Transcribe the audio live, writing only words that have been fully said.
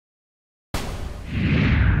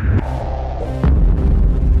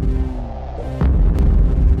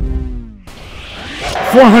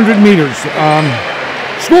400 meters.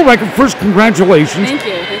 School record. First, congratulations. Thank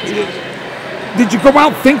you. Did you go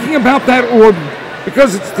out thinking about that, or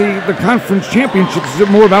because it's the conference championships, is it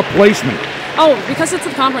more about placement? Oh, because it's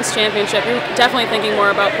a conference championship, you're definitely thinking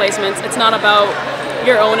more about placements. It's not about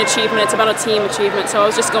your own achievement, it's about a team achievement. So I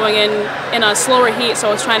was just going in a slower heat, so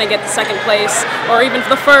I was trying to get the second place, or even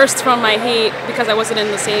the first from my heat, because I wasn't in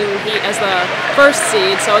the same heat as the first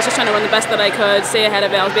seed. So I was just trying to run the best that I could, stay ahead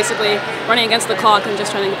of it. I was basically running against the clock and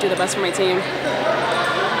just trying to do the best for my team.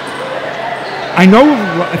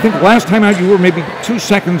 I think last time out you were maybe 2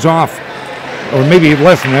 seconds off, or maybe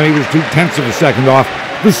less than that, maybe it was 0.2 of a second off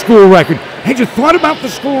the school record. Had you thought about the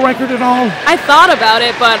school record at all? I thought about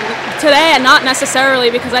it, but today not necessarily,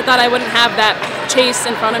 because I thought I wouldn't have that chase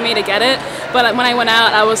in front of me to get it. But when I went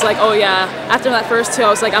out, I was like, oh yeah. After that first two, I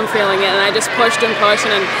was like, I'm feeling it, and I just pushed and pushed,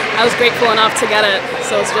 and I was grateful enough to get it.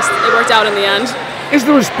 So it worked out in the end. Is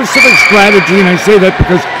there a specific strategy, and I say that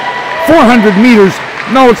because 400 meters,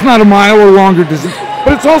 no, it's not a mile or longer distance,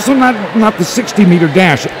 but it's also not the 60-meter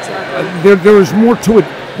dash. Exactly. There is more to it.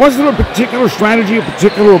 Was there a particular strategy, a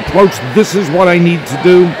particular approach? This is what I need to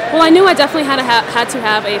do. Well, I knew I definitely had to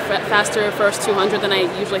have a faster first 200 than I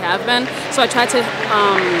usually have been. So I tried to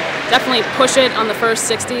definitely push it on the first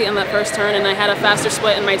 60 and that first turn, and I had a faster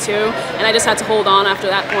split in my two, and I just had to hold on after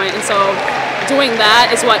that point. And so doing that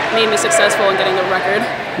is what made me successful in getting the record.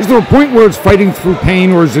 Is there a point where it's fighting through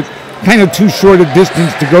pain, or is it kind of too short a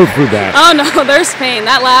distance to go through that? Oh no, there's pain.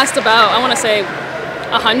 That lasts about, I want to say,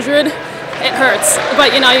 100. It hurts,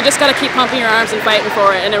 but you just got to keep pumping your arms and fighting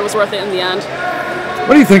for it, and it was worth it in the end.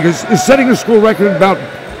 What do you think? Is setting a school record about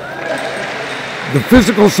the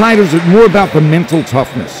physical side, or is it more about the mental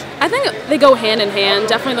toughness? I think they go hand in hand.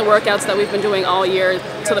 Definitely the workouts that we've been doing all year,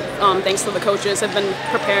 thanks to the coaches, have been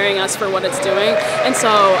preparing us for what it's doing. And so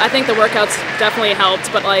I think the workouts definitely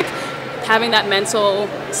helped, but having that mental,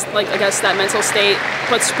 that mental state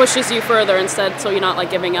pushes you further instead, so you're not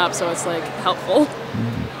giving up. So it's helpful.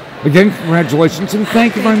 Again, congratulations, and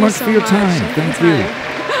thank you very much for your time. Thank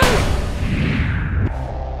you.